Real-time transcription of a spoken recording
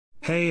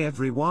Hey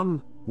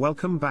everyone,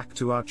 welcome back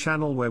to our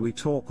channel where we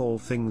talk all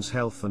things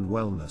health and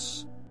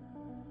wellness.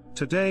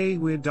 Today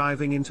we're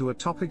diving into a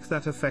topic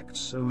that affects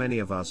so many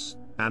of us,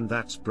 and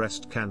that's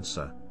breast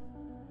cancer.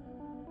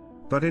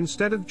 But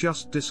instead of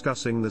just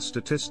discussing the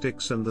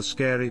statistics and the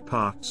scary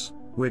parts,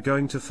 we're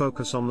going to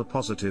focus on the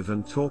positive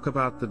and talk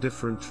about the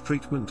different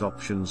treatment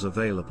options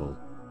available.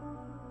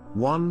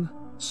 1.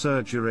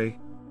 Surgery.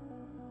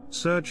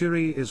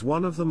 Surgery is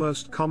one of the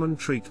most common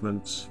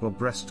treatments for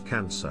breast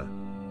cancer.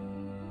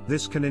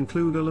 This can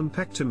include a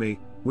lumpectomy,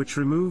 which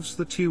removes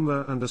the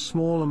tumor and a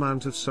small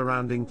amount of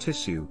surrounding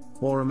tissue,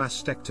 or a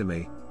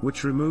mastectomy,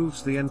 which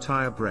removes the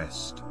entire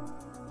breast.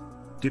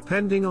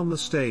 Depending on the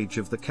stage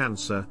of the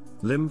cancer,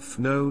 lymph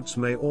nodes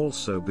may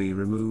also be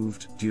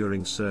removed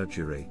during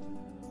surgery.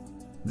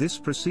 This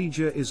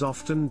procedure is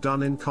often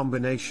done in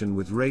combination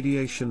with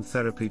radiation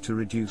therapy to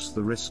reduce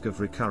the risk of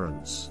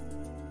recurrence.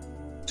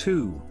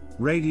 2.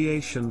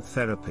 Radiation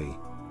therapy.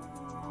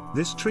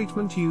 This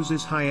treatment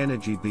uses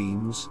high-energy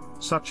beams,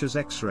 such as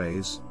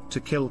X-rays, to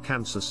kill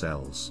cancer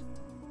cells.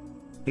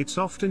 It's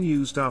often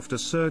used after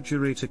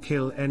surgery to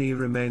kill any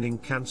remaining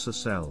cancer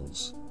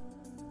cells.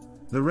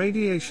 The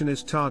radiation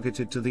is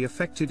targeted to the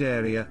affected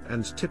area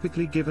and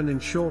typically given in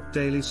short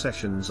daily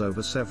sessions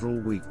over several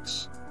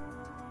weeks.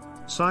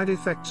 Side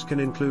effects can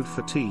include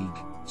fatigue,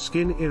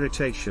 skin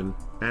irritation,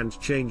 and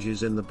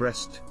changes in the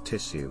breast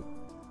tissue.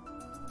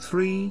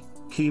 3.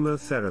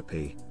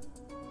 Chemotherapy.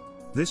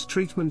 This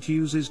treatment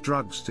uses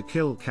drugs to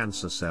kill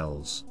cancer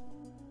cells.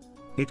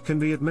 It can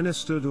be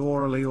administered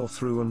orally or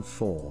through and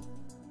for.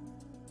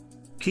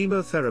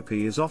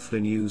 Chemotherapy is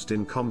often used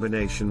in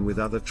combination with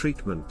other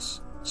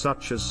treatments,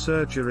 such as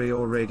surgery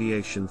or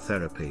radiation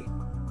therapy.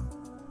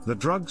 The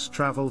drugs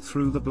travel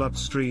through the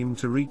bloodstream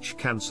to reach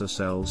cancer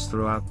cells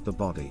throughout the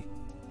body.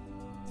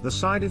 The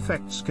side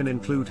effects can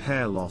include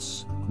hair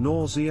loss,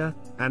 nausea,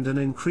 and an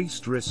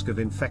increased risk of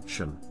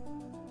infection.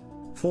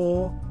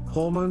 4.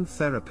 Hormone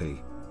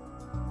therapy.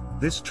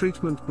 This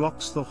treatment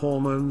blocks the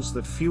hormones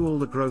that fuel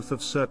the growth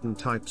of certain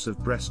types of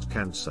breast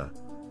cancer.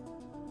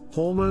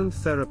 Hormone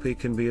therapy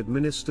can be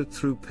administered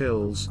through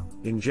pills,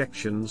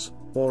 injections,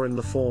 or in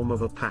the form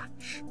of a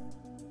patch.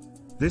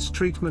 This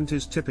treatment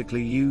is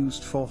typically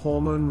used for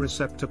hormone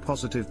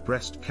receptor-positive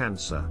breast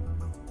cancer.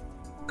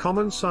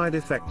 Common side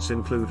effects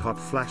include hot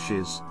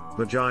flashes,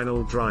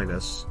 vaginal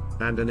dryness,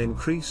 and an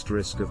increased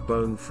risk of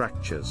bone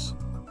fractures.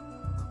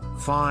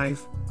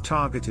 5.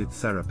 Targeted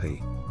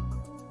therapy.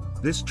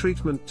 This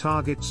treatment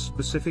targets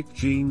specific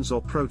genes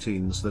or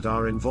proteins that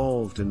are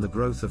involved in the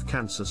growth of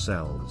cancer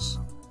cells.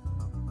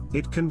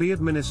 It can be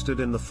administered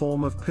in the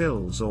form of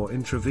pills or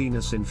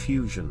intravenous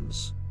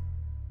infusions.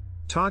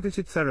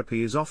 Targeted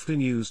therapy is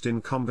often used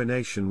in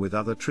combination with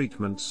other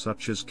treatments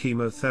such as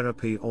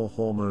chemotherapy or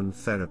hormone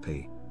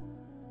therapy.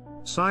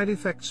 Side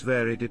effects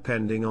vary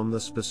depending on the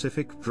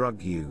specific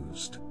drug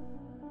used.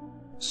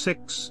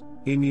 6.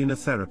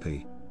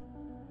 Immunotherapy.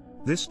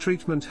 This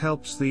treatment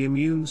helps the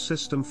immune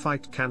system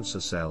fight cancer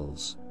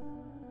cells.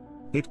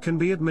 It can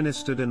be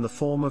administered in the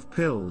form of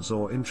pills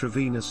or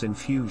intravenous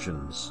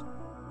infusions.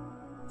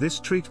 This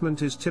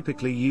treatment is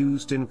typically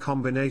used in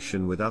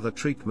combination with other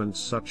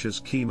treatments such as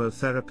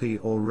chemotherapy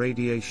or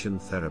radiation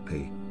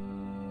therapy.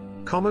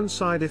 Common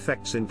side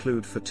effects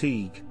include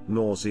fatigue,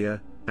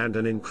 nausea, and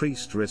an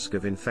increased risk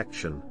of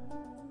infection.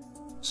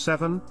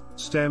 7.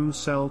 Stem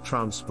cell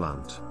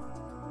transplant.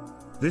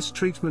 This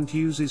treatment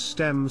uses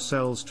stem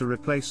cells to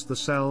replace the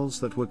cells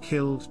that were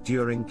killed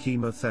during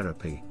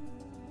chemotherapy.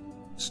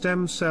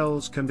 Stem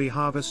cells can be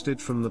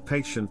harvested from the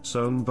patient's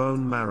own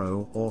bone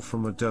marrow or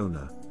from a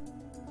donor.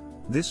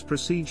 This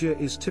procedure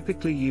is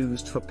typically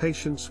used for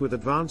patients with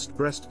advanced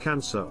breast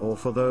cancer or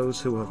for those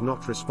who have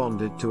not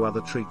responded to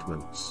other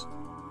treatments.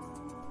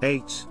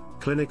 8.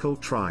 Clinical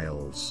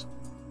trials.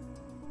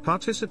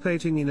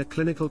 Participating in a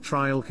clinical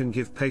trial can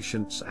give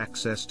patients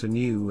access to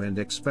new and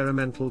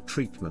experimental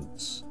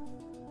treatments.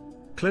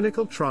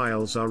 Clinical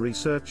trials are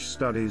research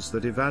studies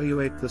that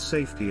evaluate the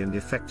safety and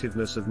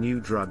effectiveness of new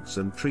drugs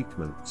and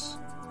treatments.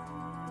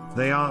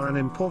 They are an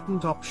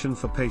important option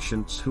for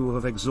patients who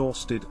have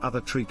exhausted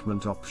other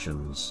treatment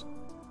options.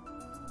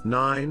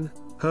 9.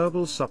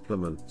 Herbal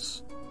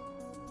supplements.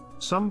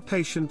 Some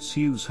patients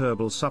use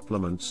herbal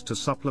supplements to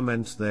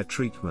supplement their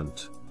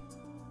treatment.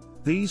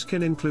 These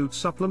can include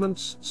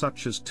supplements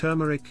such as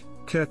turmeric,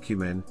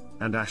 curcumin,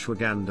 and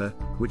ashwagandha,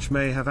 which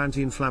may have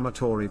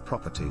anti-inflammatory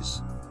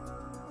properties.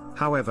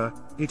 However,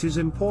 it is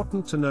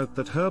important to note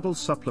that herbal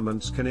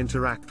supplements can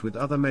interact with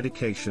other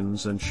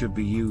medications and should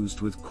be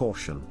used with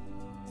caution.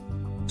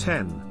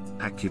 10.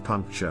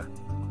 Acupuncture.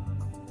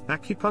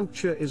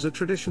 Acupuncture is a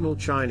traditional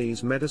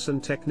Chinese medicine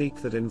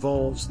technique that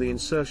involves the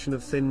insertion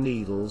of thin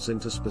needles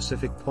into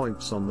specific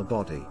points on the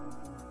body.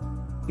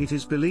 It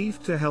is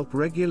believed to help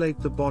regulate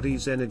the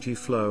body's energy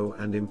flow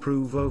and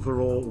improve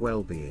overall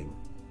well-being.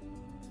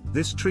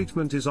 This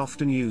treatment is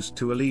often used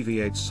to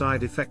alleviate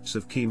side effects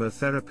of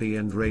chemotherapy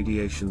and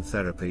radiation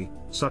therapy,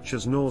 such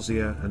as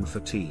nausea and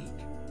fatigue.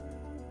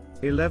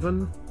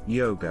 11.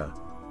 Yoga.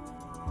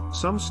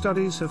 Some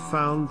studies have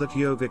found that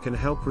yoga can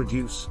help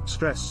reduce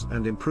stress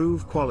and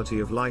improve quality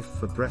of life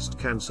for breast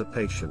cancer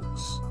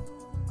patients.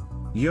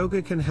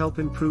 Yoga can help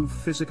improve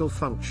physical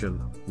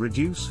function,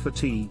 reduce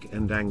fatigue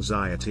and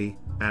anxiety,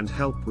 and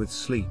help with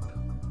sleep.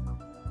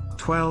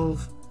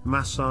 12.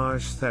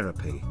 Massage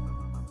therapy.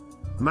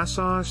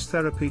 Massage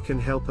therapy can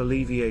help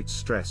alleviate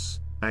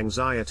stress,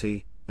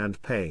 anxiety, and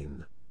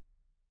pain.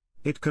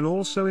 It can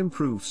also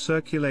improve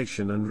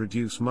circulation and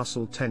reduce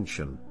muscle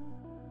tension.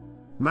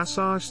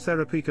 Massage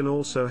therapy can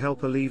also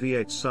help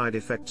alleviate side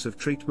effects of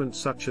treatment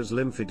such as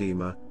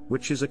lymphedema,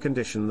 which is a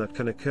condition that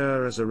can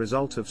occur as a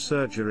result of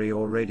surgery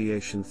or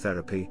radiation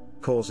therapy,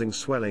 causing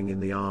swelling in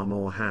the arm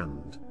or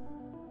hand.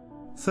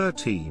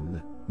 13.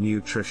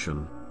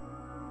 Nutrition.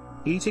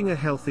 Eating a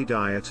healthy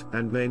diet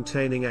and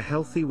maintaining a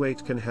healthy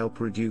weight can help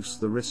reduce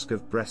the risk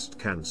of breast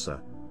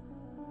cancer.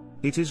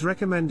 It is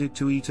recommended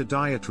to eat a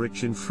diet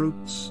rich in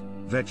fruits,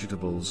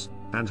 vegetables,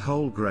 and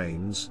whole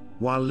grains,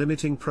 while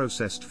limiting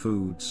processed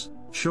foods,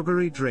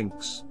 sugary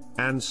drinks,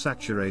 and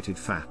saturated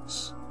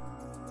fats.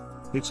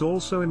 It's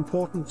also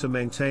important to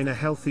maintain a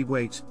healthy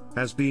weight,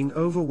 as being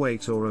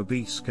overweight or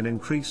obese can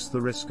increase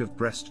the risk of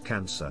breast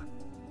cancer.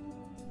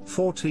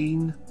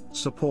 14.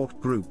 Support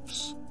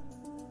groups.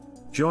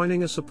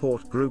 Joining a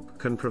support group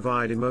can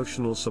provide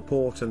emotional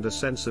support and a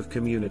sense of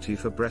community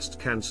for breast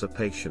cancer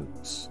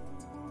patients.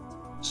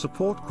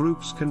 Support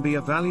groups can be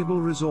a valuable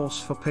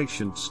resource for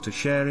patients to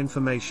share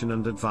information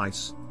and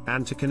advice,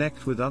 and to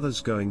connect with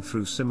others going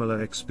through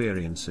similar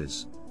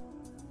experiences.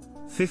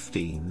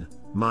 15.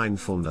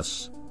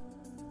 Mindfulness.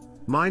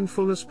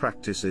 Mindfulness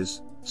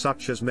practices,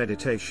 such as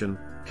meditation,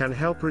 can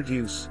help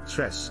reduce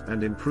stress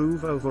and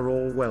improve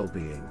overall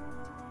well-being.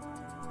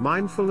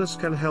 Mindfulness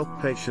can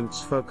help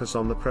patients focus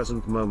on the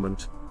present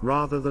moment,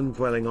 rather than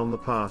dwelling on the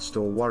past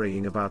or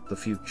worrying about the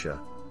future.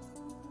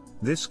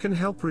 This can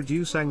help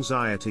reduce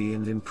anxiety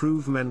and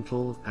improve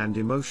mental and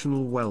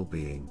emotional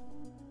well-being.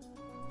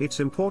 It's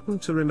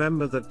important to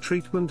remember that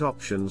treatment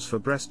options for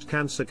breast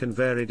cancer can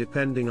vary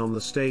depending on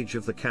the stage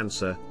of the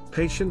cancer,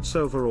 patient's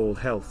overall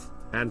health,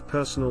 and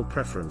personal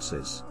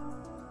preferences.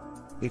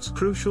 It's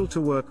crucial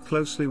to work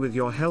closely with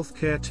your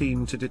healthcare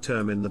team to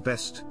determine the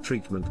best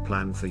treatment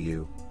plan for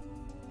you.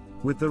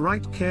 With the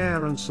right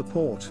care and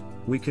support,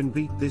 we can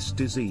beat this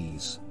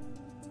disease.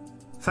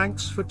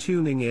 Thanks for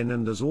tuning in,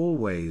 and as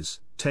always,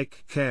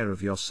 take care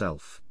of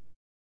yourself.